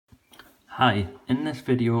Hi, in this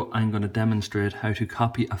video I'm going to demonstrate how to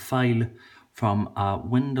copy a file from a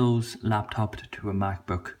Windows laptop to a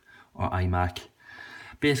MacBook or iMac.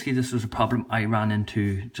 Basically this was a problem I ran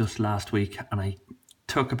into just last week and I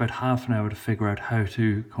took about half an hour to figure out how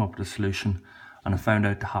to come up with a solution, and I found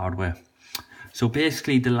out the hard way. So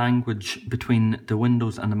basically the language between the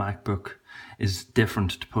Windows and the MacBook is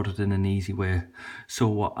different, to put it in an easy way. So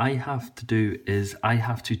what I have to do is I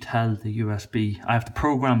have to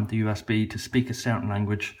program the USB to speak a certain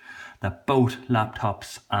language that both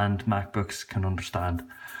laptops and MacBooks can understand.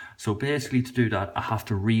 So basically to do that, I have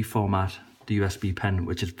to reformat the USB pen,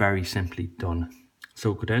 which is very simply done.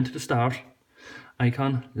 So go down to the start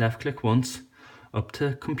icon, left click once, up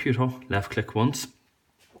to computer, left click once,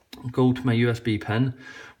 go to my USB pen,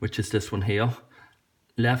 which is this one here.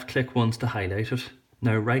 Left click once to highlight it.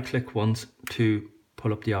 Now right click once to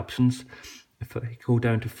pull up the options. If I go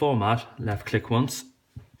down to format, left click once.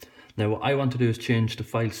 Now what I want to do is change the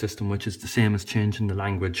file system, which is the same as changing the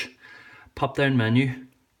language. Pop down menu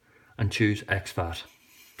and choose exFAT.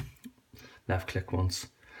 Left click once.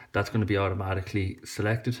 That's going to be automatically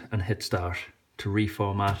selected, and hit start to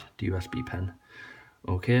reformat the USB pen.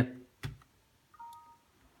 Okay.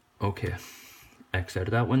 X out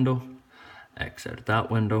of that window. X out of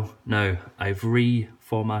that window. Now I've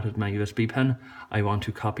reformatted my USB pen. I want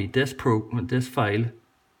to copy this file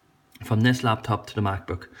from this laptop to the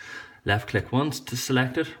MacBook. Left click once to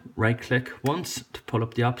select it, right click once to pull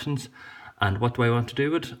up the options, and what do I want to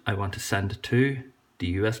do with it? I want to send it to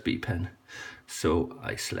the USB pen. So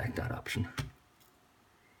I select that option.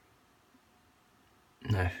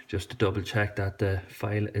 Now just to double check that the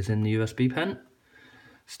file is in the USB pen,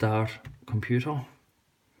 start computer,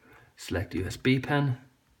 select USB pen,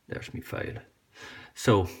 there's my file.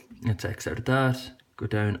 So let's X out of that, go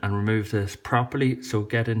down and remove this properly. So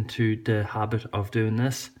get into the habit of doing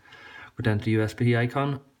this. Go down to the USB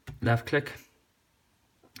icon, left click,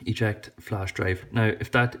 eject flash drive. Now if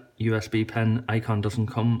that USB pen icon doesn't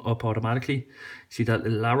come up automatically, see that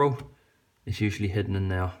little arrow? It's usually hidden in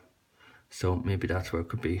there. So maybe that's where it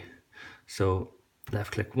could be. So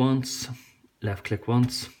left click once, left click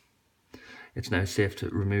once. It's now safe to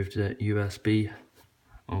remove the USB.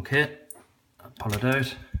 Okay, pull it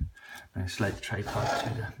out. Now slide the tripod to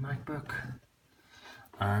the MacBook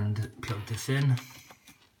and plug this in.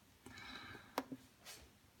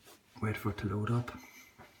 Wait for it to load up.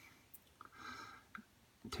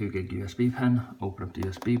 2 gig USB pen, open up the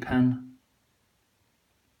USB pen.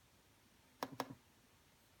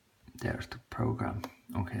 There's the program.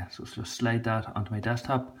 Okay, so just slide that onto my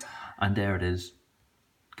desktop and there it is.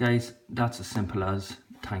 Guys, that's as simple as.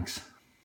 Thanks.